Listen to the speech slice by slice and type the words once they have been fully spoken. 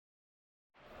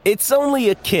It's only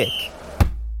a kick,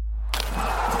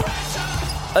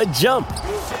 a jump,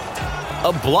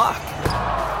 a block.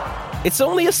 It's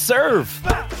only a serve.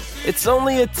 It's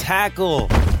only a tackle,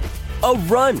 a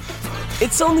run.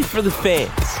 It's only for the fans.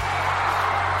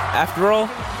 After all,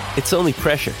 it's only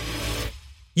pressure.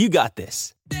 You got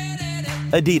this.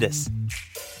 Adidas.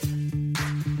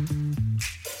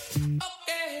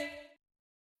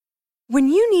 When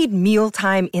you need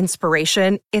mealtime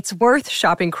inspiration, it's worth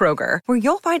shopping Kroger, where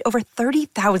you'll find over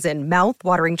 30,000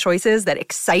 mouth-watering choices that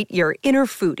excite your inner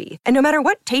foodie. And no matter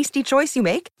what tasty choice you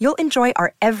make, you'll enjoy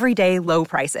our everyday low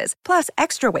prices, plus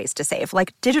extra ways to save,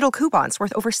 like digital coupons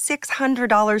worth over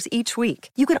 $600 each week.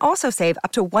 You can also save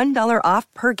up to $1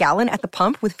 off per gallon at the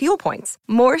pump with fuel points.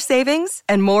 More savings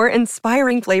and more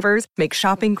inspiring flavors make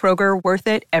shopping Kroger worth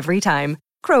it every time.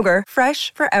 Kroger,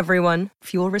 fresh for everyone.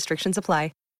 Fuel restrictions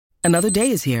apply. Another day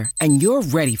is here, and you're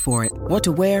ready for it. What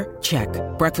to wear? Check.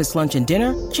 Breakfast, lunch, and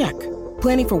dinner? Check.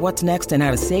 Planning for what's next and how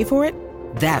to save for it?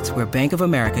 That's where Bank of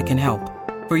America can help.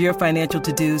 For your financial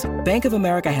to-dos, Bank of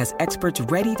America has experts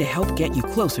ready to help get you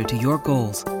closer to your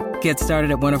goals. Get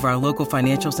started at one of our local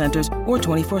financial centers or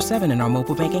 24/7 in our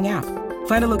mobile banking app.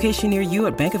 Find a location near you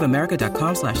at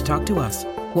bankofamerica.com/talktous.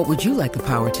 What would you like the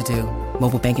power to do?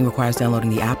 Mobile banking requires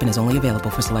downloading the app and is only available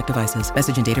for select devices.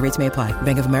 Message and data rates may apply.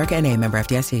 Bank of America N.A., member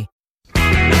FDIC.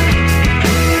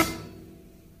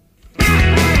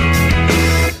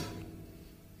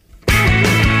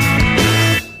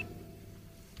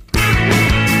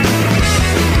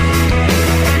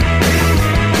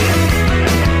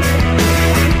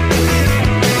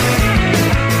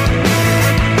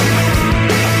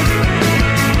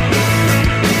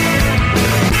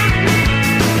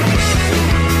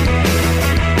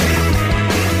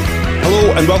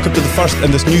 And welcome to the first in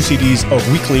this new series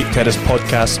of weekly Terrace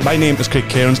podcasts. My name is Craig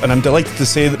Cairns, and I'm delighted to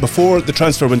say that before the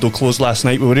transfer window closed last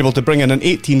night, we were able to bring in an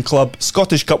 18 club,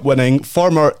 Scottish Cup winning,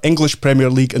 former English Premier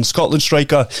League and Scotland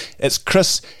striker. It's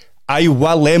Chris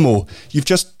Iwelumo. You've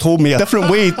just told me a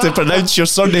different way to pronounce your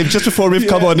surname just before we've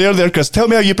come on air there, Chris. Tell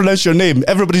me how you pronounce your name.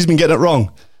 Everybody's been getting it wrong.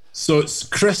 So it's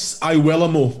Chris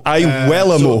Iwelumo.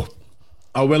 Iwelumo.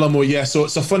 Iwelumo, yeah. So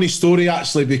it's a funny story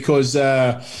actually, because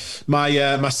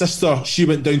my sister, she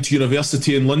went down to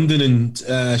university in London, and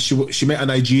she met a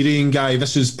Nigerian guy.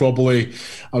 This is probably,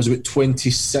 I was about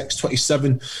 26,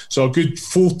 27, so a good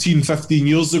 14, 15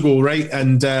 years ago, right?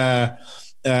 And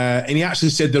he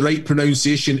actually said the right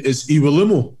pronunciation is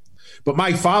Iwelumo. But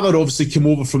my father obviously came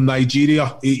over from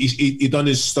Nigeria. He done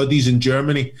his studies in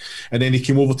Germany, and then he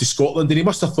came over to Scotland, and he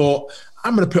must have thought,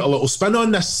 I'm going to put a little spin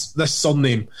on this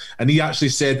surname. And he actually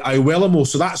said Iwelumo.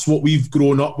 So that's what we've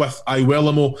grown up with,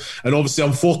 Iwelumo. And obviously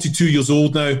I'm 42 years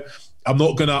old now. I'm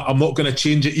not gonna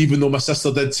change it, even though my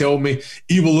sister did tell me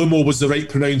Iwelumo was the right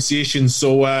pronunciation.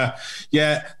 So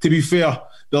yeah, to be fair,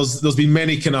 there's been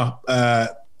many kind of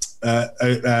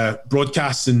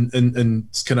broadcasts and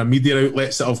kind of media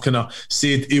outlets that have kind of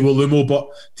said Iwelumo, but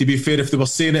to be fair, if they were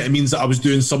saying it, it means that I was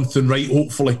doing something right,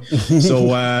 hopefully.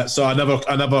 So I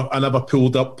never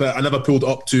pulled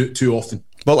up too often.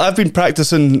 Well, I've been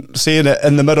practicing saying it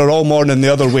in the mirror all morning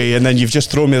the other way, and then you've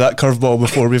just thrown me that curveball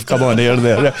before we've come on air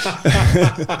there.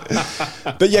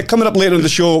 But yeah, coming up later in the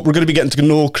show, we're going to be getting to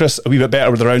know Chris a wee bit better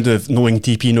with a round of knowing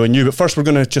TP, knowing you. But first, we're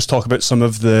going to just talk about some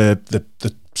of the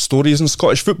stories in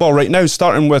Scottish football right now,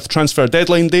 starting with transfer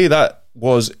deadline day. That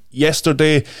was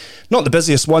yesterday. Not the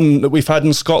busiest one that we've had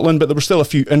in Scotland, but there were still a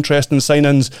few interesting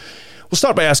signings. We'll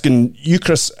start by asking you,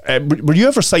 Chris, were you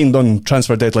ever signed on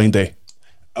transfer deadline day?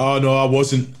 Oh no, I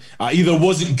wasn't. I either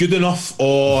wasn't good enough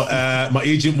or my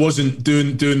agent wasn't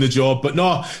doing the job. But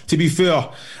no, to be fair,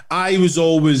 I was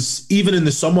always, even in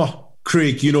the summer,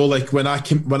 Craig, you know, like when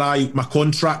my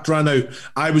contract ran out,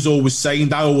 I was always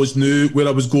signed. I always knew where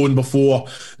I was going before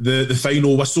the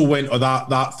final whistle went, or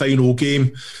that final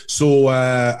game. So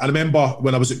I remember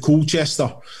when I was at Colchester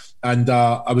and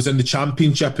I was in the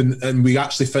Championship, and we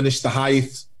actually finished the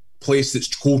highest place that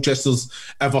Colchester's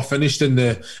ever finished in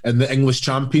the English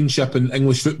Championship and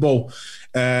English football.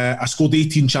 I scored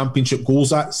 18 Championship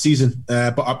goals that season,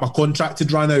 but my contract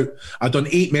had ran out. I'd done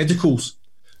 8 medicals.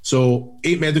 So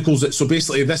 8 medicals. So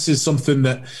basically, this is something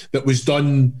that was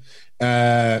done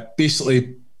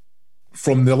basically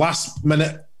from the last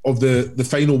minute of the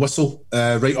final whistle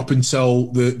right up until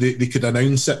they could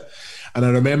announce it. And I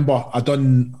remember I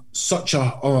done such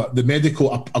the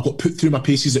medical. I got put through my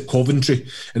paces at Coventry,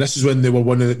 and this is when they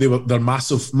were their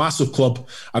massive club.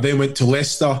 I then went to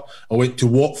Leicester. I went to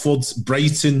Watford,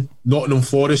 Brighton, Nottingham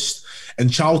Forest,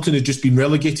 and Charlton had just been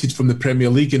relegated from the Premier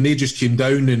League, and they just came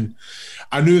down. And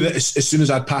I knew that as soon as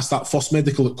I'd passed that first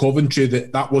medical at Coventry,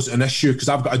 that wasn't an issue, because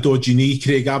I've got a dodgy knee,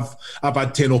 Craig. I've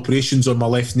had 10 operations on my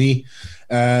left knee,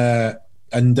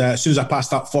 and as soon as I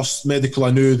passed that first medical,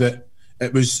 I knew that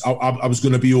it was I was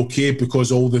going to be okay,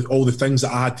 because all the things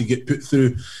that I had to get put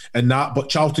through and that. But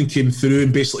Charlton came through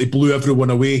and basically blew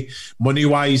everyone away money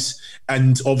wise,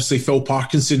 and obviously Phil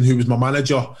Parkinson, who was my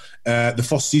manager the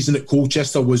first season at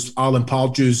Colchester, was Alan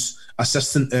Pardew's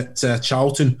assistant at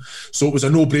Charlton, so it was a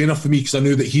no-brainer for me, because I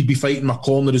knew that he'd be fighting my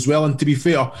corner as well. And to be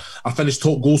fair, I finished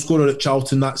top goal scorer at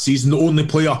Charlton that season, the only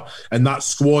player in that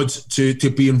squad to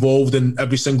be involved in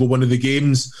every single one of the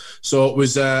games. So it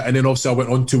was, and then obviously I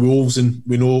went on to Wolves, and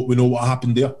we know what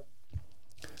happened there.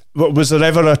 Was there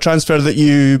ever a transfer that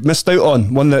you missed out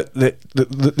on? One that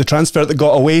the transfer that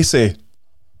got away, say?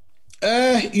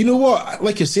 You know what?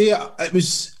 Like I say, it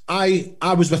was.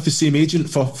 I was with the same agent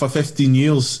for 15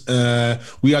 years.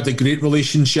 We had a great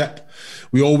relationship.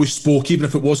 We always spoke, even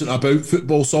if it wasn't about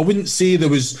football. So I wouldn't say there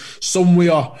was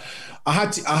somewhere.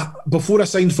 Before I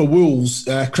signed for Wolves,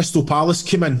 Crystal Palace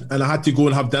came in, and I had to go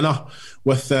and have dinner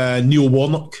with Neil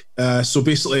Warnock. So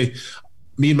basically,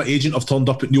 me and my agent have turned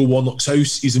up at Neil Warnock's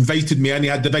house. He's invited me in. He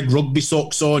had the big rugby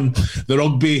socks on, the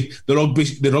rugby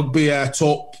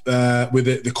top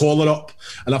with the collar up,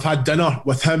 and I've had dinner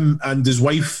with him and his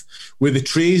wife with the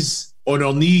trays on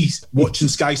her knees watching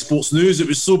Sky Sports News. It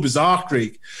was so bizarre,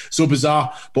 Craig, so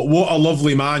bizarre. But what a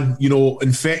lovely man,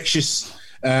 infectious.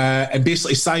 And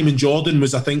basically Simon Jordan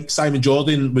was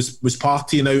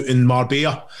partying out in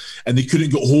Marbella, and they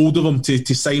couldn't get hold of him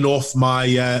to sign off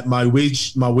my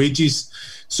wages.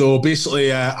 So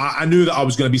basically I knew that I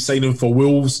was going to be signing for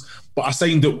Wolves, but I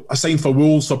signed for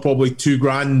Wolves for probably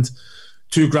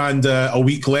 $2,000 a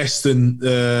week less than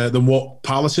what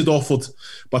Palace had offered.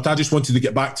 But I just wanted to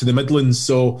get back to the Midlands.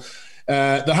 So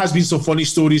there has been some funny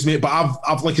stories, mate, but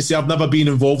I've like I say, I've never been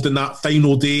involved in that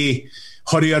final day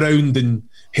hurry around and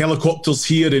helicopters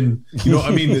here, and you know what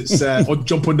I mean, it's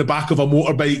jump on the back of a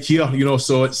motorbike here,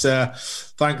 so it's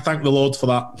thank the Lord for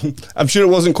that. I'm sure it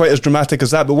wasn't quite as dramatic as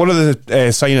that, but one of the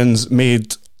signings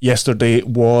made yesterday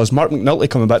was Mark McNulty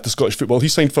coming back to Scottish football. He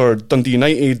signed for Dundee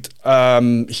United.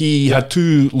 He had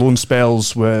 2 loan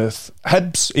spells with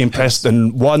Hibs, impressed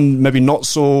in one, maybe not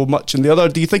so much in the other.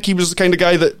 Do you think he was the kind of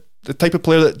guy, the type of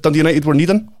player that Dundee United were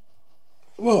needing?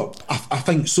 Well, I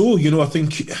think so. I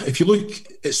think if you look,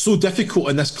 it's so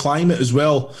difficult in this climate as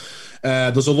well.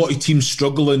 There's a lot of teams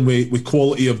struggling with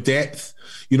quality of depth.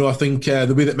 I think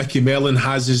the way that Mickey Mellon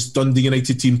has his Dundee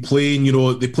United team playing,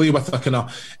 they play with a kind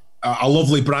of a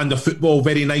lovely brand of football,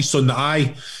 very nice on the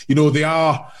eye. They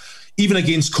are, even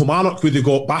against Kilmarnock, where they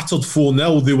got battered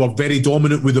 4-0, they were very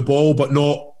dominant with the ball, but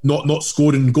not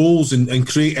scoring goals and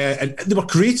create. And they were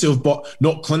creative, but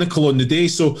not clinical on the day.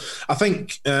 So I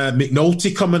think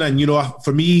McNulty coming in,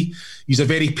 for me, he's a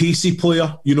very pacey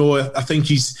player. I think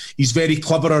he's very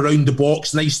clever around the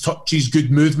box, nice touches, good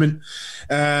movement.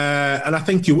 And I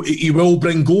think he will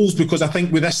bring goals, because I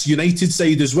think with this United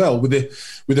side as well, with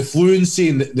the fluency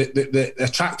and the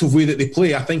attractive way that they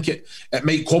play, I think it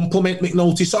might complement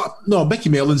McNulty. So no, Mickey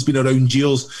Mellon's been around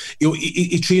years.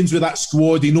 He trains with that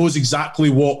squad. He knows exactly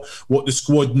what the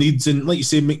squad needs, and like you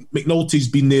say, McNulty's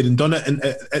been there and done it in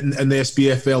the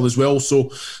SPFL as well. So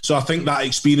I think that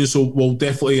experience will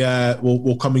definitely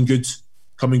will come in good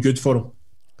for him.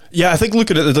 Yeah, I think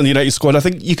looking at the Dundee United squad, I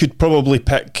think you could probably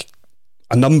pick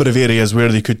a number of areas where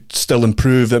they could still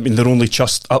improve. I mean, they're only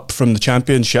just up from the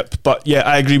Championship, but yeah,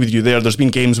 I agree with you there. There's been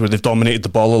games where they've dominated the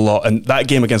ball a lot, and that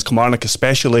game against Kilmarnock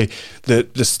especially, the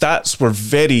stats were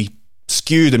very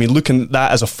skewed. I mean, looking at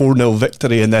that as a 4-0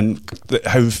 victory, and then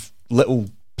how little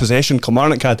possession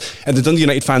Kilmarnock had, and the Dundee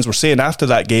United fans were saying after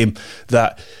that game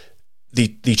that they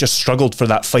just struggled for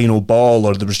that final ball,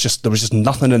 or there was just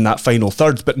nothing in that final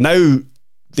third. But now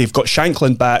they've got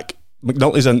Shankland back,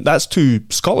 McNulty's in. That's 2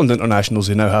 Scotland internationals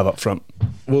they now have up front.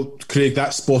 Well, Craig,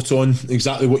 that's spot on.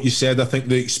 Exactly what you said. I think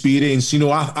the experience,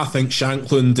 I think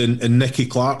Shankland and Nicky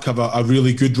Clark have a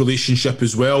really good relationship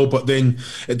as well. But then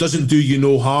it doesn't do you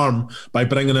no harm by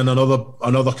bringing in another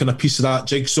kind of piece of that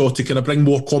jigsaw to kind of bring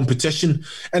more competition.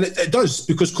 And it does,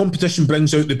 because competition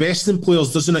brings out the best in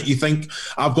players, doesn't it? You think,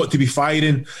 I've got to be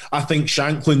firing. I think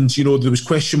Shankland, there was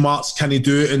question marks. Can he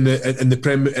do it in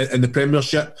the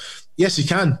Premiership? Yes, he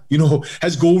can.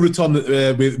 His goal return with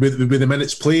the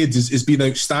minutes played has been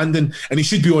outstanding, and he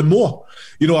should be on more.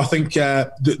 I think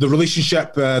the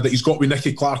relationship that he's got with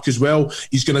Nicky Clark as well,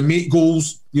 he's going to make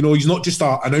goals. You know, he's not just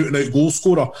an out-and-out goal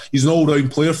scorer. He's an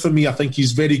all-round player for me. I think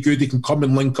he's very good. He can come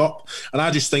and link up. And I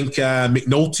just think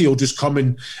McNulty will just come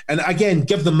and again,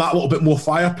 give them that little bit more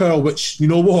firepower, which, you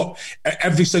know what,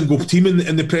 every single team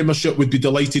in the Premiership would be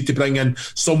delighted to bring in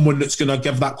someone that's going to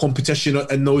give that competition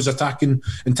in those attacking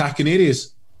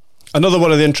areas. Another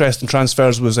one of the interesting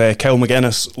transfers was Kyle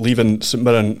McGuinness leaving St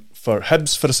Mirren for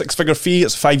Hibs for a 6-figure fee.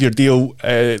 It's a 5-year deal.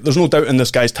 There's no doubt in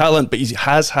this guy's talent, but he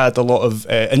has had a lot of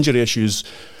injury issues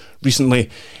recently.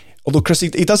 Although, Chris, he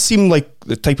does seem like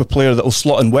the type of player that will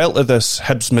slot in well to this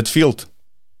Hibs midfield.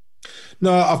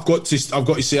 No, I've got to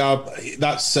say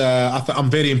I'm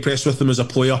very impressed with him as a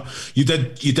player. You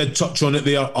did touch on it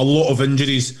there. A lot of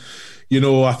injuries. You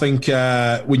know, I think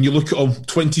when you look at him,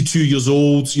 22 years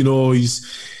old. You know, he's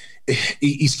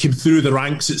come through the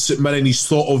ranks at St Mirren. He's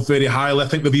thought of very highly. I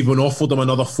think they've even offered him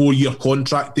another 4-year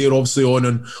contract there, obviously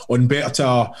on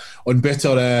better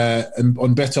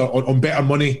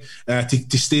money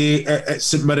to stay at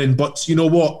St Mirren. But you know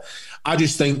what? I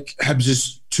just think Hibs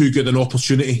is too good an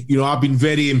opportunity. You know, I've been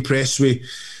very impressed with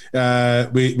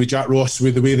Jack Ross,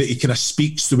 with the way that he kind of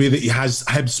speaks, the way that he has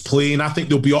Hibs playing. I think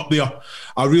they'll be up there.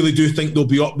 I really do think they'll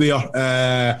be up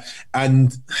there.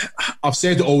 And I've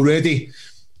said it already.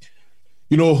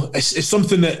 You know, it's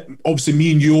something that obviously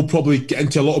me and you will probably get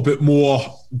into a little bit more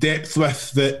depth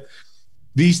with, that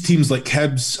these teams like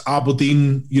Hibs,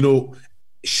 Aberdeen, you know,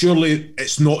 surely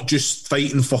it's not just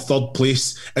fighting for third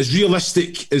place. As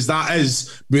realistic as that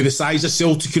is with the size of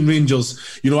Celtic and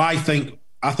Rangers, you know, I think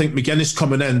McGuinness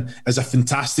coming in is a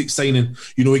fantastic signing.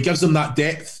 You know, he gives them that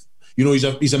depth. You know, he's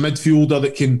a midfielder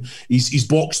that he's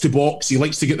box to box. He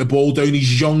likes to get the ball down.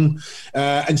 He's young.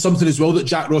 And something as well that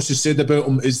Jack Ross has said about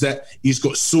him is that he's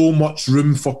got so much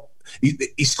room for, he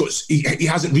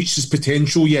hasn't reached his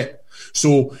potential yet.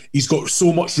 So he's got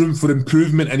so much room for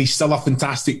improvement, and he's still a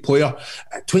fantastic player.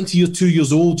 22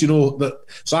 years old, you know.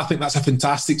 So I think that's a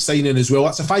fantastic signing as well.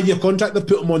 That's a 5-year contract they've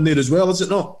put him on there as well, is it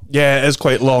not? Yeah, it is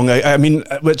quite long. I mean,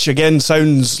 which again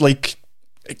sounds like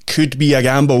it could be a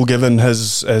gamble given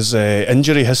his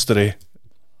injury history.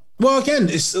 Well, again,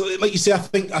 it's like you say. I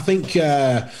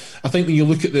think when you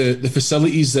look at the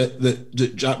facilities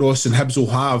that Jack Ross and Hibs will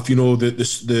have, you know,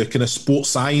 the kind of sports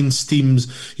science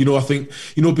teams, you know, I think,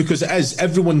 you know, because it is,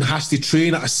 everyone has to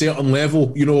train at a certain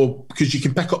level, you know, because you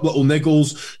can pick up little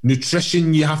niggles,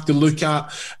 nutrition you have to look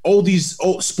at, all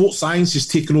sports science is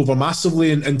taken over massively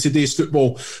in today's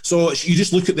football. So you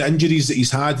just look at the injuries that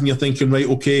he's had and you're thinking, right,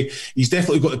 okay, he's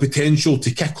definitely got the potential to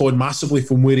kick on massively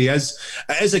from where he is.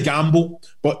 It is a gamble,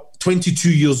 but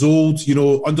 22 years old, you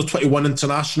know, under 21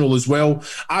 international as well.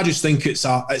 I just think it's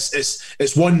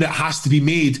one that has to be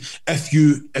made if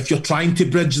you're trying to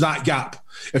bridge that gap.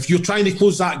 If you're trying to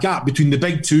close that gap between the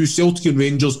big two, Celtic and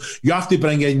Rangers, you have to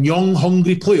bring in young,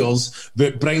 hungry players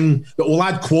that will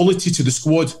add quality to the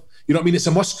squad. You know what I mean? It's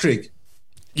a must, Craig.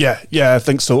 Yeah, I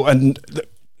think so. And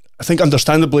I think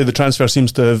understandably the transfer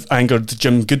seems to have angered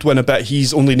Jim Goodwin a bit.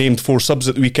 He's only named 4 subs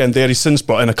at the weekend there. He's since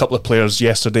brought in a couple of players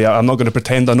yesterday. I'm not going to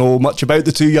pretend I know much about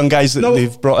the 2 young guys that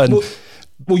they've brought in.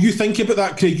 Well, you think about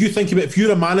that, Craig. You think about if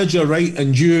you're a manager, right,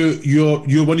 and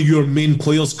you're one of your main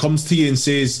players comes to you and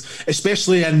says,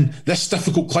 especially in this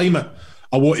difficult climate,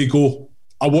 I want to go.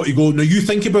 Now you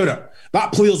think about it.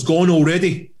 That player's gone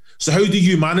already. So how do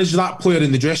you manage that player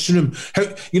in the dressing room? How,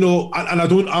 you know, and I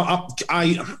don't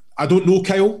know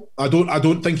Kyle. I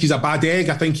don't think he's a bad egg.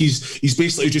 I think he's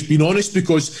basically just been honest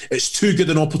because it's too good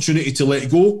an opportunity to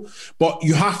let go. But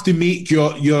you have to make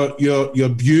your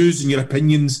views and your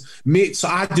opinions. So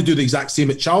I had to do the exact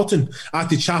same at Charlton. I had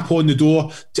to chap on the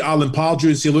door to Alan Pardew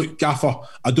and say, look, Gaffer,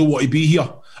 I don't want to be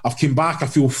here. I've come back, I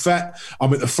feel fit,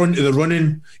 I'm at the front of the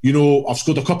running, you know, I've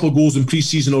scored a couple of goals in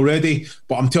pre-season already,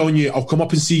 but I'm telling you, I'll come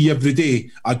up and see you every day.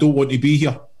 I don't want to be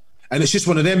here. And it's just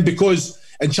one of them because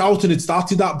and Charlton had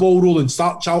started that ball rolling.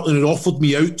 Charlton had offered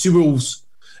me out to Wolves,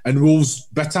 and Wolves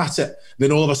bit at it.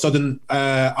 Then all of a sudden,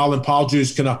 Alan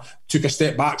Pardew's kind of took a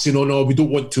step back, saying, "Oh no, we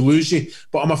don't want to lose you."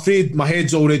 But I'm afraid my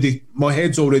head's already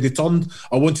turned.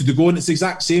 I wanted to go, and it's the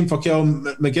exact same for Kyle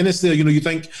McGuinness. There, you know, you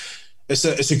think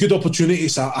it's a good opportunity.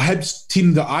 It's a Hibs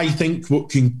team that I think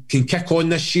can kick on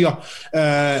this year.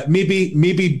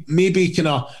 Maybe kind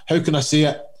of, how can I say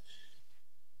it?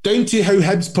 Down to how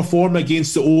Hibs perform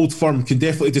against the Old Firm can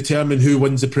definitely determine who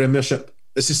wins the Premiership.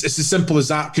 It's as simple as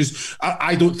that, because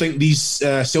I don't think these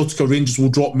Celtic or Rangers will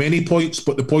drop many points,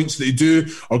 but the points that they do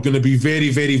are going to be very,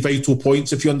 very vital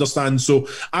points, if you understand. So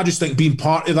I just think being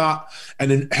part of that,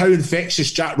 and then how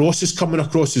infectious Jack Ross is coming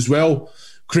across as well,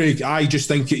 Craig, I just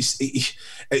think it's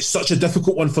such a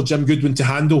difficult one for Jim Goodwin to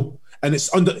handle. and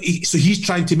it's under. So he's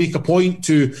trying to make a point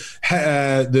to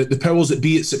the powers that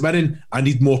be at St Mirren. I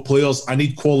need more players. I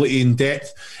need quality and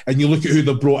depth. And you look at who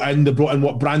they brought in. They brought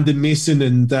in Brandon Mason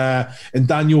and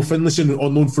Daniel Finlayson,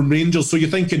 on loan from Rangers. So you're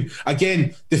thinking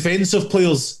again, defensive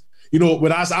players.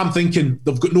 Whereas I'm thinking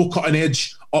they've got no cutting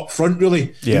edge up front,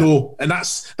 really. Yeah. And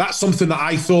that's something that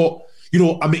I thought. A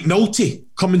McNulty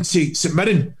coming to St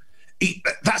Mirren.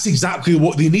 That's exactly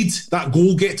what they need, that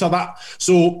goal getter.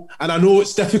 And I know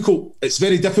it's difficult. It's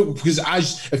very difficult because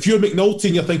if you're McNulty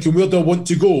and you're thinking, where do I want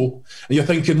to go? And you're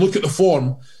thinking, look at the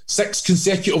form, 6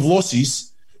 consecutive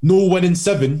losses, no winning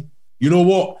 7. You know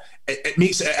what? It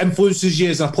influences you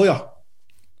as a player.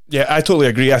 Yeah, I totally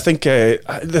agree. I think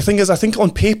the thing is, I think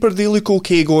on paper they look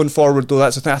okay going forward, though.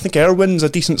 That's the thing. I think Irwin's a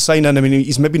decent signing. I mean,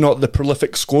 he's maybe not the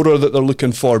prolific scorer that they're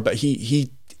looking for, but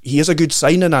he is a good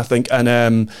signing, I think.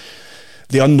 And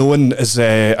the unknown is,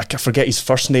 I forget his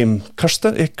first name,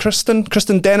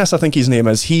 Kristen Dennis, I think his name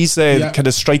is. He's kind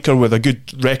of striker with a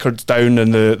good record down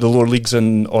in the lower leagues,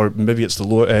 or maybe it's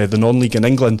the non-league in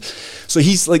England. So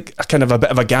he's like a kind of a bit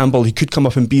of a gamble. He could come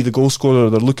up and be the goal scorer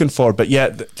they're looking for, but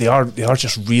yet they are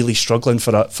just really struggling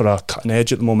for a cutting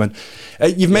edge at the moment.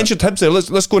 You've mentioned Hibs there.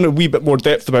 Let's go into a wee bit more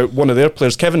depth about one of their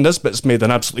players. Kevin Nisbet's made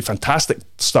an absolutely fantastic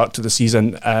start to the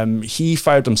season. He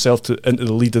fired himself into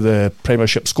the lead of the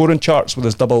Premiership scoring charts with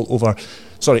his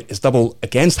double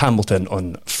against Hamilton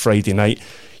on Friday night.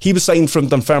 He was signed from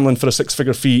Dunfermline for a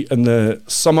 6-figure fee in the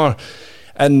summer.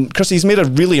 And Chris, he's made a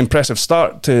really impressive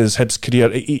start to his Hibs career.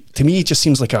 To me, he just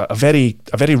seems like a very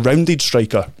rounded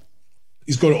striker.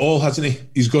 He's got it all, hasn't he?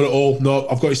 He's got it all. No,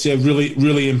 I've got to say, I'm really,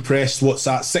 really impressed. What's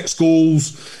that? 6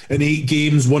 goals in 8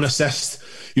 games, 1 assist.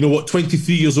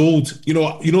 23 years old.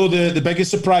 The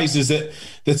biggest surprise is that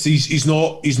he's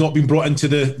not been brought into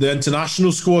the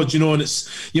international squad. And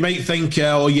you might think,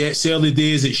 it's early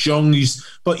days, it's young,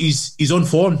 but he's on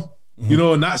form.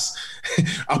 And that's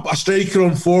a striker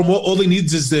on form. All he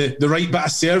needs is the right bit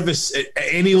of service at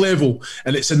any level,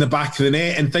 and it's in the back of the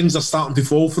net, and things are starting to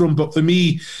fall for him. But for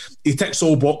me, he ticks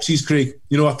all boxes, Craig.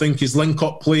 I think his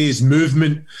link-up play, his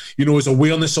movement, his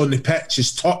awareness on the pitch,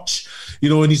 his touch,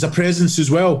 and he's a presence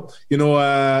as well.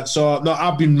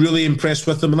 I've been really impressed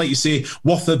with him. And like you say,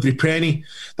 worth every penny.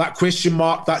 That question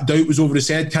mark, that doubt was over his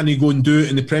head. Can he go and do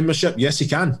it in the Premiership? Yes, he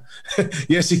can.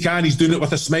 Yes, he can. He's doing it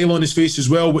with a smile on his face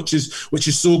as well, which is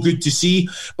so good to see.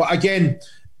 But again,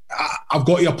 I've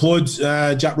got to applaud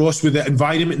Jack Ross with the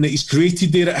environment that he's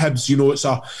created there at Hibs.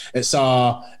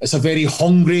 It's a very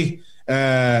hungry,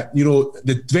 they're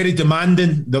very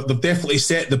demanding. They've definitely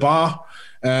set the bar,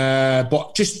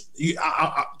 but just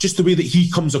the way that he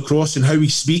comes across and how he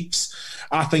speaks,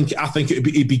 I think it'd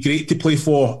be great to play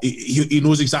for. He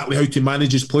knows exactly how to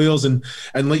manage his players and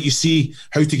let you see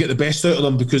how to get the best out of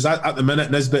them. Because at the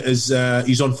minute, Nisbet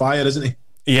he's on fire, isn't he?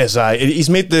 Yes, he's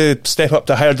made the step up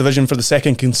to higher division for the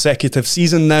 2nd consecutive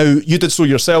season now. You did so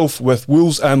yourself with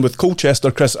Wolves and with Colchester,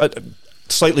 Chris.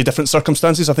 Slightly different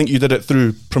circumstances. I think you did it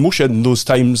through promotion those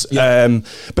times. Yeah.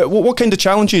 But what kind of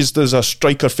challenges does a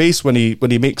striker face when he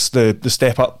makes the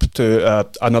step up to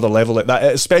another level like that,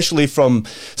 especially from,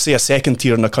 say, a 2nd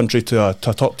tier in a country to a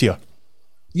top tier?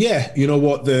 Yeah, you know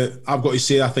what? I've got to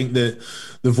say, I think the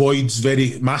void's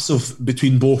very massive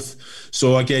between both.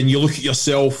 So again, you look at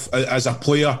yourself as a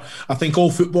player. I think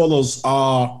all footballers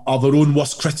are their own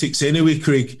worst critics anyway,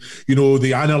 Craig.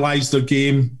 They analyse their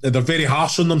game. They're very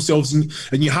harsh on themselves,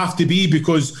 and you have to be,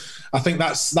 because I think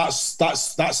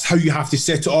that's how you have to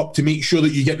set it up to make sure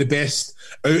that you get the best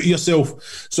out of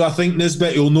yourself. So I think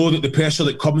Nisbet, he'll know that the pressure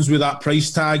that comes with that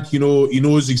price tag, he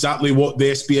knows exactly what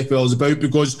the SPFL is about,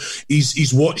 because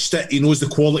he's watched it. He knows the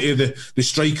quality of the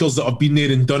strikers that have been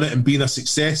there and done it and been a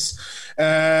success.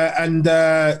 And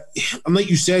like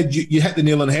you said, you hit the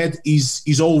nail on the head.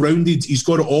 He's all rounded. He's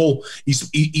got it all.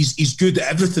 He's good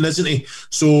at everything, isn't he?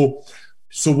 So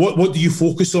what do you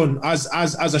focus on as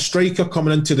a striker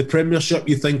coming into the Premiership?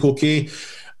 You think, okay,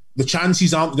 the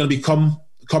chances aren't going to come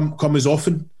as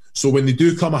often. So when they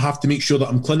do come, I have to make sure that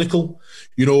I'm clinical.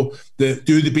 Do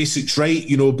the basics right.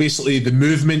 Basically the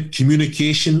movement,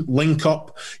 communication, link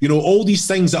up. All these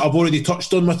things that I've already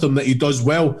touched on with him that he does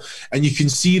well, and you can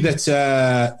see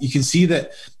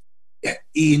that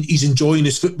he's enjoying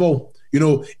his football. You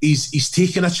know, he's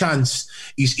taking a chance.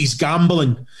 He's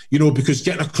gambling, you know, because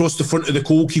getting across the front of the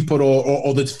goalkeeper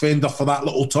or the defender for that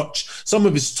little touch. Some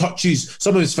of his touches,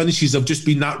 some of his finishes have just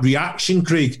been that reaction,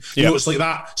 Craig. You know, it's like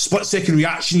that split-second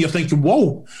reaction. You're thinking,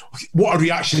 whoa, what a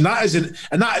reaction that is.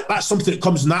 And that's something that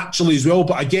comes naturally as well.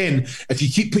 But again, if you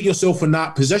keep putting yourself in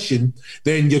that position,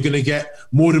 then you're going to get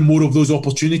more and more of those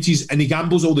opportunities. And he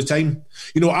gambles all the time.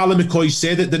 You know, Alan McCoy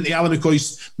said it, didn't he? Alan McCoy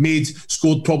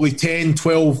scored probably 10,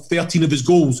 12, 13 of his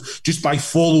goals just by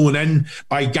following in,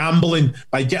 by gambling,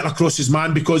 by getting across his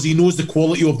man, because he knows the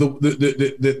quality of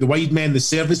the wide men, the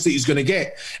service that he's going to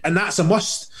get. And that's a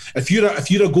must. If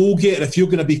you're a goal getter, if you're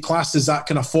going to be classed as that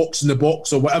kind of fox in the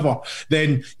box or whatever,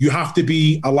 then you have to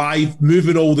be alive,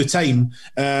 moving all the time.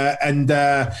 And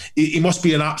he must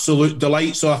be an absolute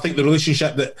delight. So I think the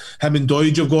relationship that him and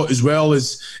Doidge have got as well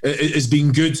is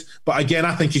been good. But again,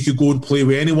 I think he could go and play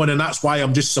with anyone, and that's why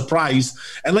I'm just surprised.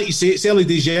 And like you say, it's early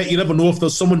days yet. You never know if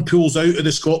there's someone pulls out of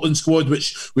the Scotland squad,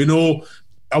 which we know.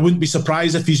 I wouldn't be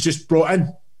surprised if he's just brought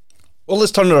in. Well,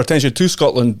 let's turn our attention to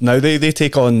Scotland now. They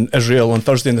take on Israel on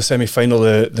Thursday in the semi-final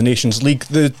of the Nations League.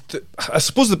 I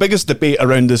suppose the biggest debate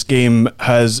around this game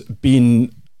has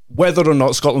been whether or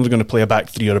not Scotland are going to play a back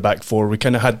three or a back four. We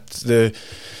kind of had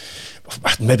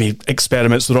maybe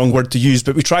experiment's the wrong word to use,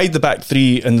 but we tried the back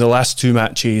three in the last two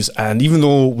matches, and even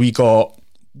though we got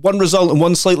one result and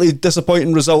one slightly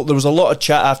disappointing result, there was a lot of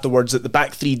chat afterwards that the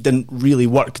back three didn't really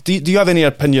work. Do you have any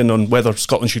opinion on whether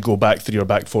Scotland should go back three or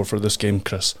back four for this game,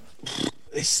 Chris?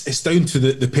 It's down to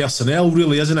the personnel,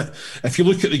 really, isn't it? If you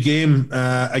look at the game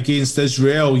against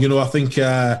Israel, you know, I think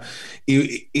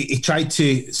he tried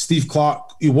to, Steve Clarke,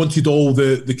 he wanted all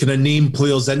the kind of name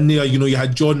players in there. You know, you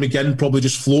had John McGinn probably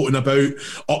just floating about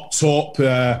up top.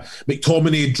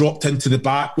 McTominay dropped into the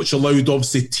back, which allowed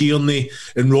obviously Tierney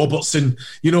and Robertson.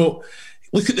 You know,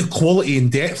 look at the quality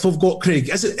and depth we've got, Craig.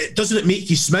 Doesn't it make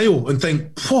you smile and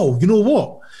think, whoa, you know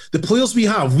what? The players we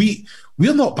have,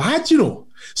 we're not bad, you know.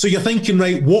 So you're thinking,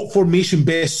 right, what formation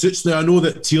best suits? Now, I know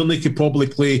that Tierney could probably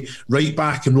play right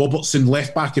back and Robertson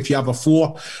left back if you have a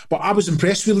four, but I was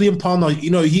impressed with Liam Palmer. You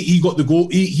know, he got the goal.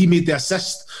 He made the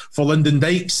assist for Lyndon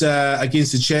Dykes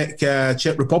against the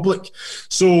Czech Republic.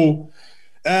 So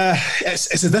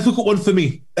it's a difficult one for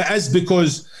me. It is,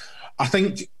 because I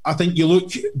think you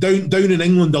look down in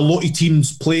England, a lot of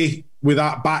teams play with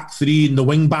that back three and the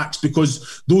wing backs,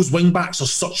 because those wing backs are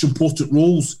such important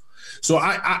roles. So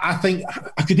I think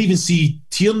I could even see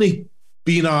Tierney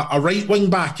being a right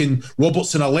wing back and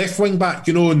Robertson a left wing back,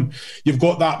 you know, and you've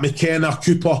got that McKenna,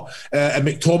 Cooper and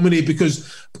McTominay,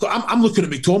 because I'm looking at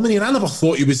McTominay and I never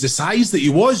thought he was the size that he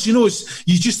was. You know,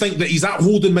 you just think that he's that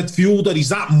holding midfielder, he's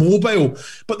that mobile,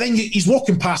 but then he's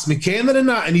walking past McKenna and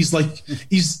that, and he's like,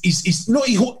 he's not.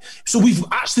 So we've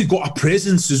actually got a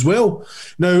presence as well.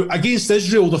 Now, against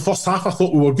Israel, the first half, I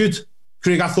thought we were good.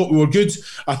 Craig, I thought we were good.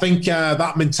 I think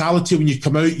that mentality when you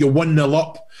come out, you're 1-0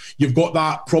 up, you've got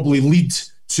that probably lead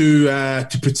to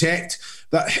protect.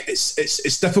 That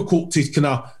it's difficult to kind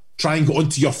of try and get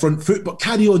onto your front foot, but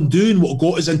carry on doing what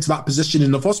got us into that position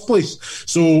in the first place.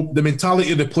 So the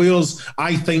mentality of the players,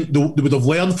 I think they would have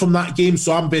learned from that game.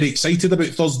 So I'm very excited about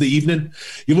Thursday evening.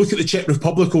 You look at the Czech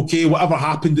Republic, okay, whatever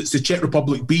happened, it's the Czech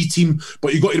Republic B team,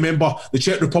 but you've got to remember the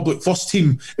Czech Republic first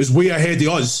team is way ahead of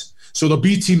us. So the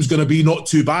B team's going to be not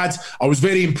too bad. I was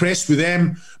very impressed with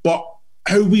them, but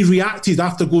how we reacted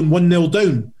after going 1-0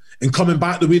 down and coming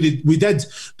back the way we did,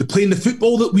 playing the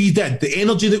football that we did, the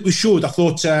energy that we showed, I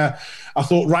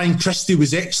thought Ryan Christie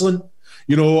was excellent.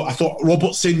 You know, I thought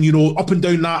Robertson, you know, up and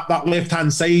down that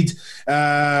left-hand side,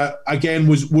 again,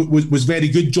 was very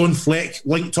good. John Fleck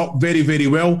linked up very, very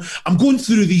well. I'm going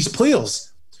through these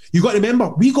players. You've got to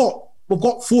remember, we've got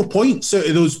 4 points out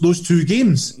of those two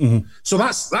games. Mm-hmm. So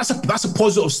that's a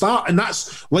positive start. And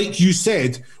that's, like you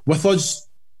said, with us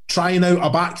trying out a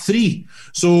back three.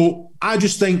 So I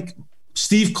just think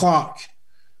Steve Clarke,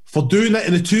 for doing it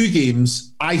in the two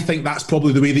games, I think that's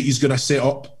probably the way that he's going to set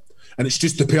up. And it's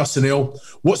just the personnel.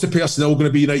 What's the personnel going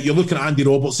to be? Now, you're looking at Andy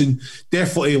Robertson,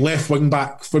 definitely left wing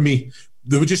back for me.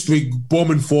 They would just be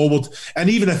bombing forward, and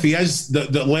even if he is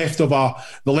the left of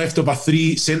a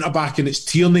three centre back, and it's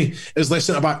Tierney as left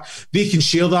centre back, they can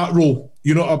share that role.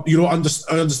 You know, I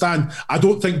understand. I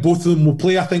don't think both of them will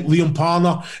play. I think Liam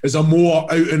Palmer is a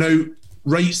more out and out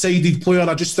right-sided player.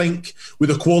 I just think with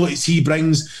the qualities he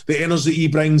brings, the energy he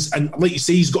brings, and like you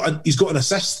say, he's got an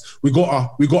assist. We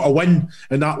got a win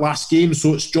in that last game,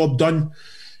 so it's job done.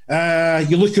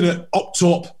 You're looking at up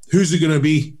top. Who's it going to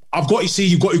be? I've got to say,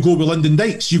 you've got to go with Lyndon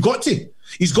Dykes. You've got to.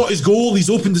 He's got his goal. He's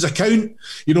opened his account.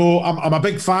 You know, I'm a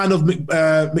big fan of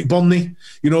McBurney.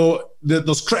 You know,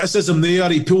 there's criticism there.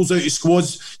 He pulls out his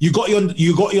squads. You got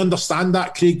to understand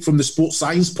that, Craig, from the sports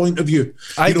science point of view.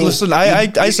 I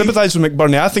sympathise with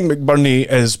McBurnie. I think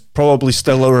McBurnie is probably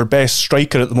still our best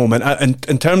striker at the moment. And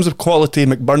in terms of quality,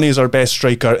 McBurnie is our best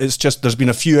striker. It's just there's been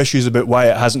a few issues about why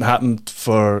it hasn't happened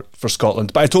for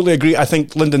Scotland. But I totally agree. I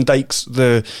think Lyndon Dykes,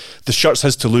 the shirt's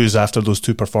his to lose after those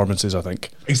two performances, I think.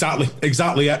 Exactly.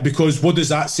 Because what does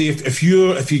that say? If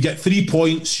you get 3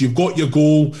 points, you've got your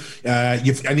goal,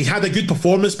 and he had a good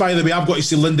performance, by the way. I've got to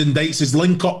say Lyndon Dykes'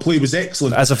 link-up play was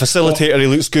excellent. As a facilitator, he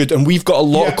looks good, and we've got a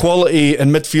lot of quality in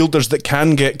midfielders that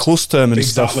can get close to him and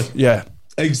stuff. Yeah.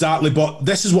 Exactly, but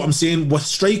this is what I'm saying. With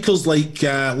strikers like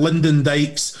Lyndon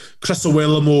Dykes, Chris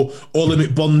Owellamo, Ollie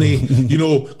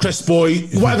McBurnie, Chris Boyd,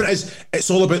 whatever it is, it's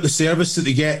all about the service that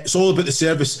they get. It's all about the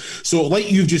service. So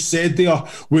like you've just said there,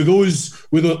 with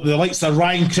the likes of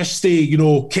Ryan Christie,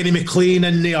 Kenny McLean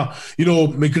in there,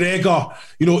 McGregor,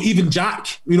 even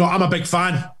Jack, I'm a big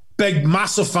fan,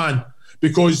 massive fan,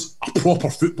 because a proper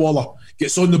footballer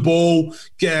gets on the ball,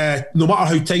 no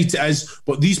matter how tight it is,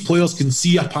 but these players can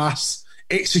see a pass,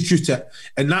 execute it,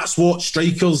 and that's what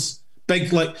strikers,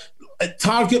 big like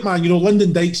target man.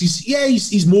 Lyndon Dykes.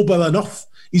 He's mobile enough.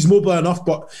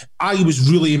 But I was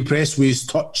really impressed with his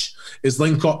touch, his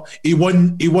link up. He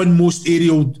won most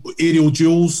aerial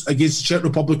duels against the Czech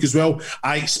Republic as well.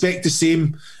 I expect the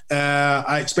same.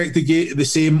 I expect to get the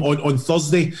same on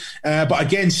Thursday. But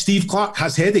again, Steve Clarke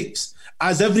has headaches.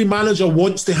 As every manager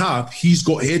wants to have, he's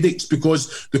got headaches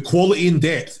because the quality and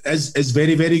depth is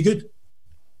very, very good.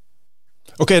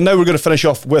 Okay, now we're going to finish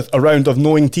off with a round of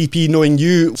Knowing TP, Knowing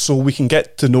You, so we can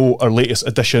get to know our latest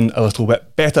edition a little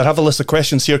bit better. I have a list of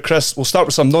questions here, Chris. We'll start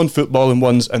with some non-footballing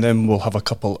ones, and then we'll have a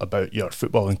couple about your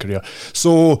footballing career.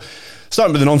 So,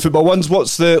 starting with the non-football ones,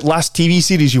 what's the last TV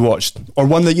series you watched? Or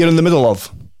one that you're in the middle of?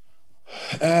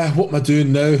 What am I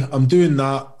doing now? I'm doing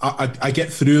that. I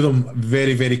get through them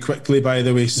very, very quickly, by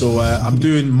the way. So I'm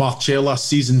doing Marcella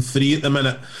season 3 at the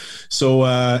minute. So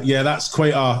that's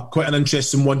quite an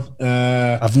interesting one.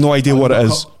 I've no idea what it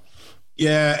is.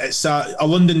 Yeah, it's a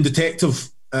London detective,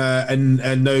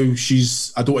 and now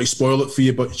she's, I don't want to spoil it for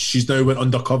you, but she's now went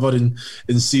undercover in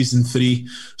season 3.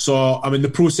 So I'm in the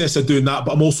process of doing that,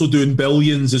 but I'm also doing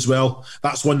Billions as well.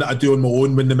 That's one that I do on my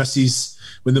own when the missus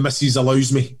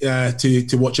allows me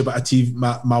to watch a bit of TV,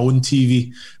 my own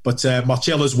TV. But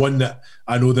Marcella's one that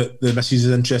I know that the missus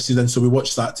is interested in, so we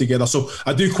watch that together. So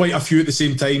I do quite a few at the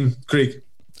same time, Craig.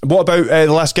 What about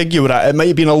the last gig you were at? It might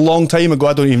have been a long time ago.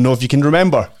 I don't even know if you can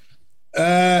remember.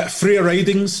 Freya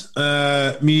Ridings.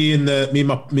 Me and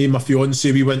my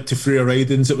fiance, we went to Freya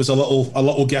Ridings. It was a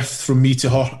little gift from me to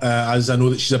her, as I know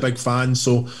that she's a big fan.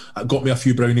 So it got me a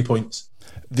few brownie points.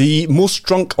 The most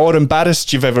drunk or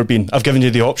embarrassed you've ever been? I've given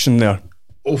you the option there.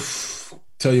 Oof,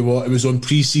 tell you what, it was on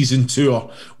pre-season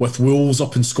tour with Wolves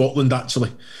up in Scotland,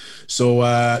 actually. So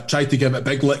tried to give it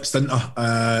big licks, didn't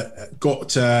I?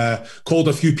 Called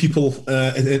a few people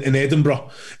in Edinburgh,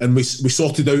 and we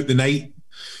sorted out the night.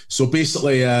 So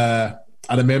basically, I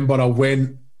remember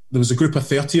there was a group of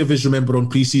 30 of us, remember, on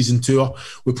pre-season tour.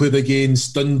 We played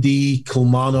against Dundee,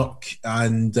 Kilmarnock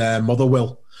and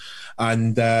Motherwell.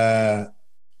 And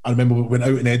I remember we went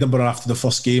out in Edinburgh after the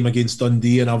first game against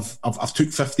Dundee, and I've took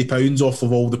 £50 off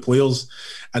of all the players.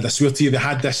 And I swear to you, they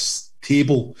had this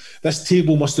table. This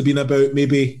table must have been about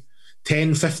maybe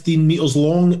 10, 15 metres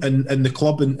long in the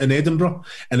club in Edinburgh,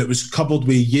 and it was covered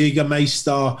with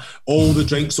Jägermeister, all the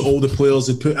drinks that all the players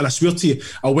had put. And I swear to you,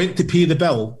 I went to pay the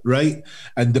bill, right?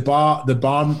 And the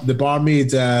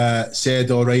barmaid said,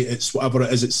 all right, it's whatever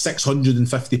it is, it's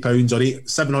 £650 or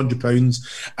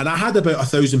 £700. And I had about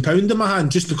 £1,000 in my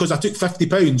hand just because I took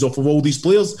 £50 off of all these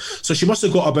players. So she must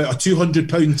have got about a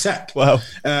 £200 tip. Wow.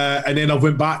 And then I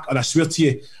went back, and I swear to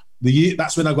you,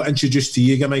 that's when I got introduced to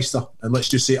Jägermeister. And let's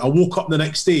just say I woke up the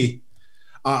next day,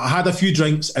 I had a few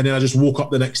drinks, and then I just woke up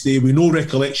the next day with no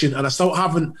recollection, and I still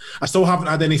haven't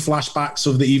had any flashbacks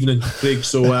of the evening, Craig.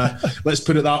 So let's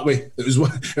put it that way.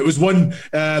 It was one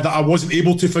that I wasn't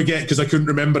able to forget because I couldn't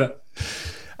remember it.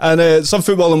 And some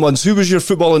footballing ones. Who was your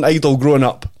footballing idol growing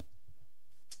up?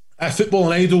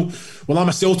 Footballing idol. Well, I'm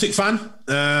a Celtic fan.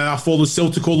 I follow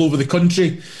Celtic all over the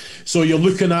country. So you're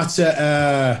looking at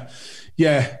it.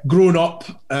 Growing up,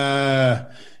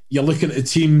 you're looking at a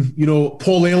team,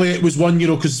 Paul Elliott was one,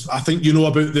 because I think you know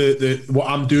about the what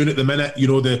I'm doing at the minute,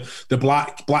 the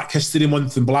Black History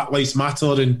Month and Black Lives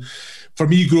Matter. And for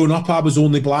me, growing up, I was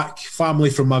only black family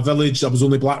from my village. I was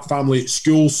only black family at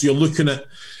school. So you're looking at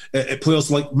players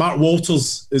like Mark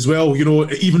Walters as well,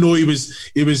 even though he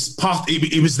was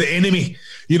the enemy,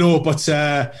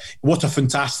 but what a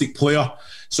fantastic player.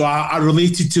 So I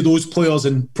related to those players,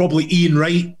 and probably Ian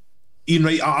Wright Ian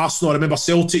Wright at Arsenal. I remember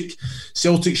Celtic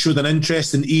showed an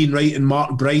interest in Ian Wright and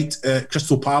Mark Bright at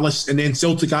Crystal Palace, and then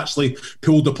Celtic actually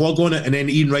pulled the plug on it, and then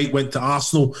Ian Wright went to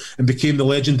Arsenal and became the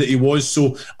legend that he was.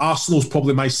 So Arsenal's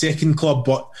probably my second club,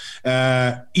 but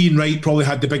Ian Wright probably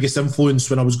had the biggest influence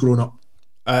when I was growing up.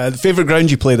 The favourite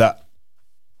ground you played at?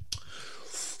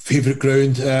 Favourite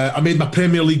ground? I made my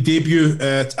Premier League debut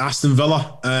at Aston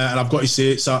Villa, and I've got to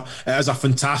say it is a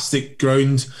fantastic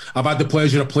ground. I've had the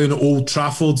pleasure of playing at Old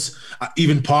Trafford,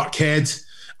 even Parkhead,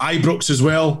 Ibrox as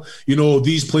well. You know,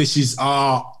 these places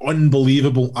are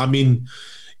unbelievable. I mean,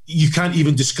 you can't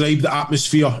even describe the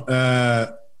atmosphere.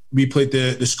 We played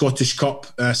the Scottish Cup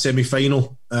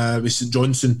semi-final with St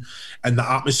Johnstone, and the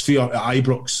atmosphere at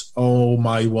Ibrox, oh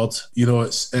my word, you know,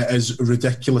 it is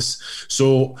ridiculous.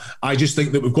 So I just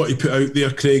think that we've got to put out there,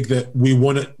 Craig, that we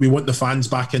want the fans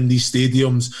back in these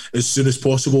stadiums as soon as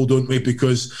possible, don't we?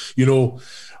 Because, you know,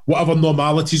 whatever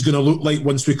normality is going to look like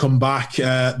once we come back,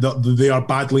 they are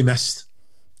badly missed.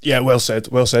 Yeah, well said,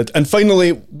 well said. And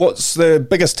finally, what's the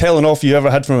biggest telling off you ever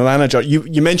had from a manager?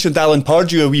 You mentioned Alan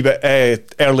Pardew a wee bit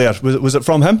earlier. Was it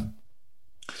from him?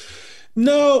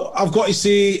 No, I've got to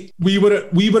say we were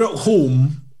at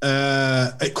home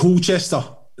at Colchester.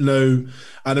 Now,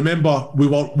 I remember we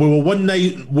were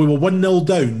 1-0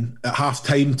 down at half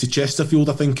time to Chesterfield,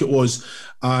 I think it was,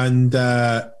 and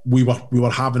we were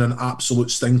having an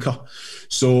absolute stinker.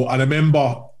 So I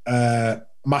remember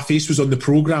my face was on the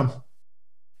programme.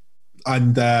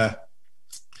 And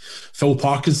Phil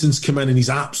Parkinson's come in and he's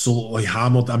absolutely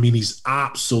hammered. I mean, he's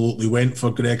absolutely went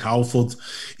for Greg Halford.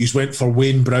 He's went for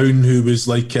Wayne Brown, who was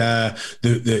like the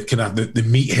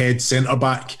meathead centre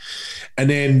back. And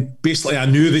then basically I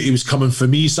knew that he was coming for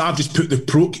me, so I've just put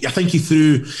I think he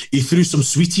threw some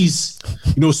sweeties,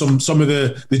 you know, some of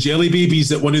the jelly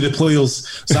babies at one of the players.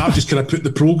 So I've just kind of put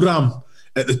the programme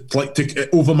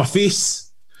over my face.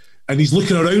 And he's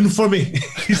looking around for me.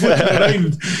 He's looking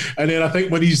around, and then I think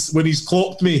when he's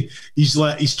clocked me, he's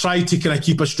tried to kind of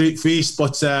keep a straight face,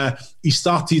 but he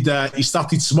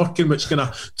started smirking, which kind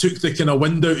of took the kind of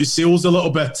wind out his sails a little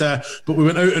bit. But we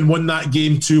went out and won that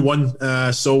game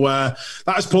 2-1. So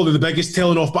that is probably the biggest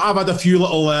telling off. But I've had a few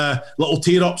little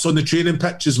tear ups on the training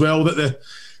pitch as well.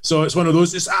 So it's one of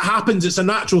those. It happens. It's a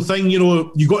natural thing. You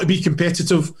know, you got to be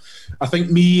competitive. I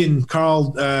think me and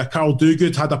Carl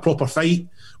Duguid had a proper fight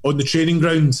on the training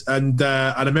ground, and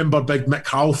I remember big Mick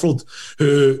Halford,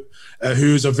 who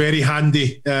is a very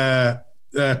handy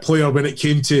player when it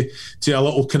came to a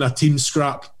little kind of team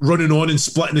scrap, running on and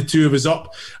splitting the two of us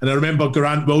up. And I remember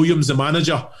Grant Williams, the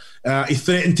manager, he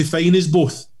threatened to fine us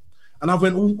both. And I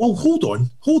went, well, hold on.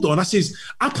 I says,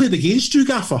 I played against you,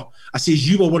 Gaffer. I says,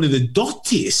 you were one of the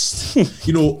dirtiest,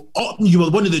 you were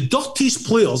one of the dirtiest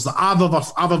players that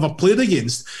I've ever played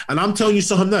against. And I'm telling you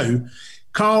something now,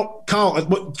 Carl,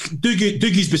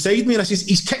 Doogie's beside me, and I says,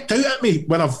 he's kicked out at me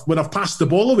when I've passed the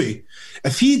ball away.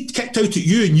 If he'd kicked out at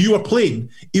you and you were playing,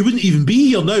 he wouldn't even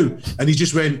be here now. And he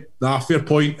just went, nah, fair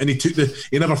point, and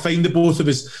he never fined the both of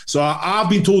us. So I've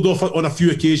been told off on a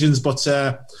few occasions, but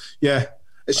yeah,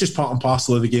 it's just part and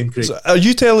parcel of the game, Craig. So are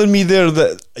you telling me there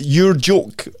that your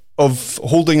joke of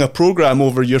holding a programme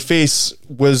over your face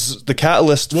was the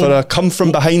catalyst for a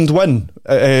come-from-behind win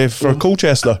for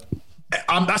Colchester?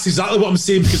 That's exactly what I'm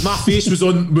saying, because my face was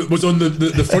on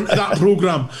the front of that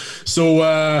programme. So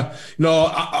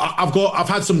I've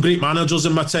had some great managers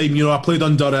in my time. You know, I played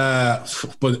under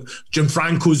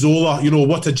Gianfranco Zola. You know,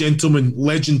 what a gentleman,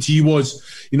 legend he was.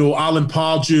 You know, Alan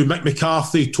Pardew, Mick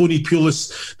McCarthy, Tony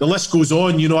Pulis. The list goes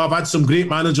on. You know, I've had some great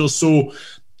managers. So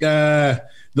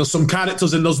there's some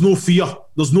characters, and there's no fear.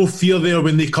 There's no fear there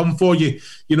when they come for you.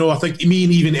 You know, I think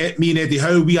me and Eddie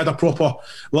Howe, we had a proper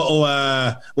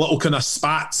little kind of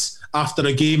spats after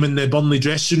a game in the Burnley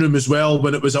dressing room as well,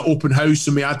 when it was an open house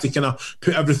and we had to kind of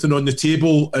put everything on the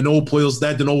table, and all players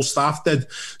did and all staff did.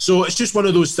 So it's just one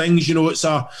of those things, you know,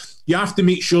 you have to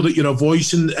make sure that you're a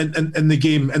voice in the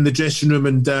game, in the dressing room,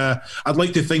 and I'd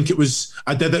like to think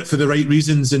I did it for the right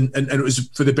reasons, and it was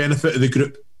for the benefit of the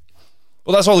group.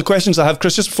 Well, that's all the questions I have,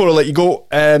 Chris. Just before I let you go,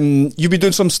 you've been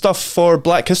doing some stuff for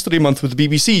Black History Month with the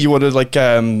BBC. You want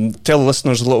to tell the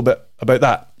listeners a little bit about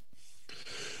that?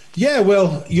 Yeah,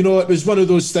 well, you know, it was one of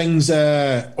those things,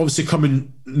 obviously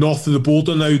coming north of the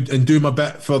border now and doing my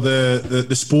bit for the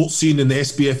sports scene and the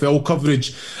SPFL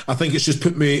coverage. I think it's just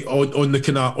put me on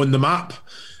the map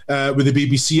with the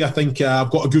BBC. I think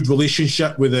I've got a good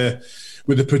relationship with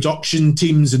the production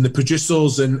teams and the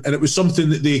producers, and it was something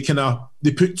that they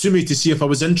put to me to see if I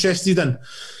was interested in.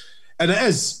 And it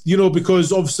is, you know,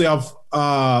 because obviously I've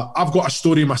got a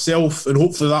story myself, and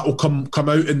hopefully that will come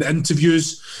out in the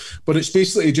interviews. But it's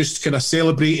basically just kind of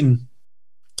celebrating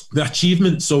the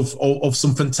achievements of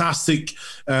some fantastic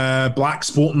black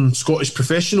sporting Scottish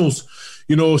professionals.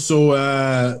 You know, so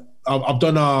I've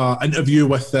done an interview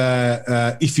with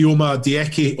Ifeoma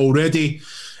Dieke already,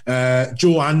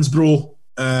 Joe Ansbro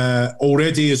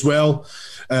already as well.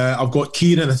 I've got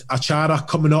Kieran Achara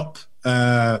coming up,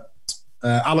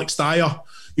 Alex Dyer,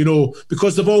 you know,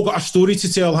 because they've all got a story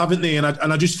to tell, haven't they? And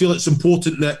I just feel it's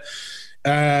important that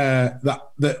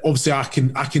obviously I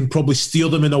can probably steer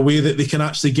them in a way that they can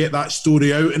actually get that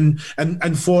story out, and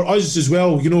for us as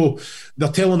well, you know, they're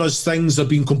telling us things, they're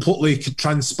being completely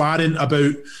transparent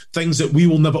about things that we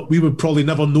would probably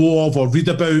never know of or read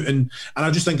about, and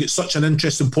I just think it's such an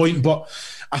interesting point. But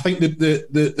I think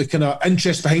the kind of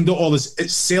interest behind it all is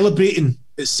it's celebrating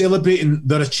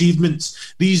their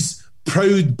achievements, these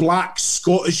proud black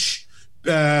Scottish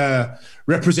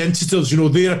representatives, you know,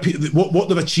 what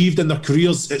they've achieved in their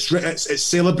careers. It's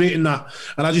celebrating that,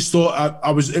 and I just thought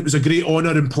it was a great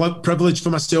honour and privilege for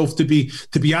myself to be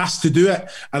asked to do it,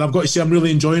 and I've got to say I'm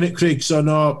really enjoying it, Craig. So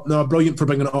no, brilliant for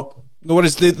bringing it up. No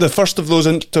worries. The first of those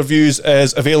interviews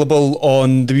is available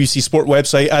on the BBC Sport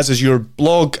website, as is your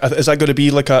blog. Is that going to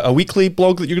be like a weekly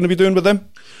blog that you're going to be doing with them?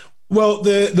 Well,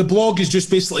 the blog is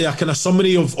just basically a kind of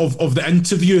summary of the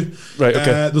interview. Right.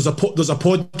 Okay. There's a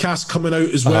podcast coming out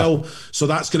as well, so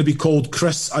that's going to be called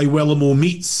Chris Iwelumo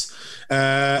Meets,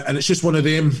 and it's just one of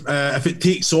them. If it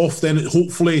takes off, then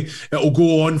hopefully it'll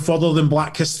go on further than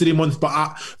Black History Month.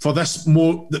 But for this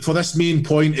main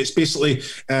point, it's basically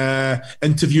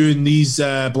interviewing these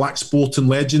black sporting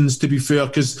legends. To be fair,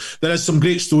 because there is some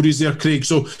great stories there, Craig.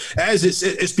 So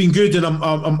it's been good, and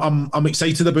I'm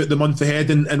excited about the month ahead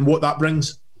and what that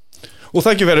brings. Well,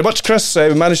 thank you very much, Chris.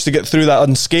 We managed to get through that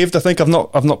unscathed. I think I've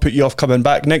not put you off coming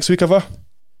back next week, have I?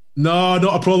 No,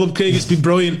 not a problem, Craig. It's been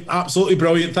brilliant. Absolutely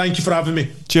brilliant. Thank you for having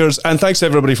me. Cheers. And thanks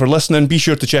everybody for listening. Be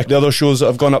sure to check the other shows that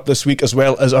have gone up this week, as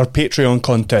well as our Patreon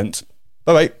content.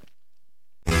 Bye-bye.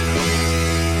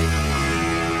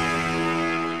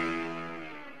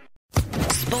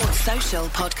 Sports Social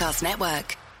Podcast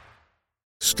Network.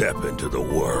 Step into the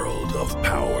world of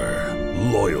power,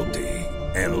 loyalty,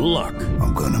 and luck.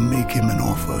 I'm gonna make him an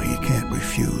offer he can't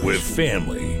refuse. With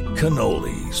family,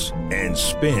 cannolis, and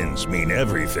spins mean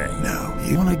everything. Now,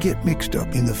 you wanna get mixed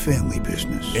up in the family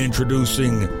business.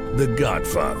 Introducing The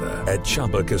Godfather at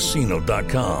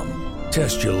ChumbaCasino.com.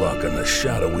 Test your luck in the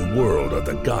shadowy world of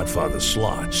The Godfather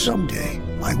slot. Someday,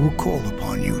 I will call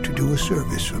upon you to do a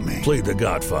service for me. Play The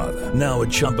Godfather now at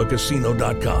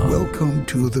ChumbaCasino.com. Welcome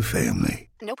to the family.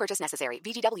 No purchase necessary.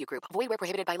 VGW Group. Void where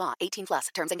prohibited by law.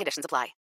 18+. Terms and conditions apply.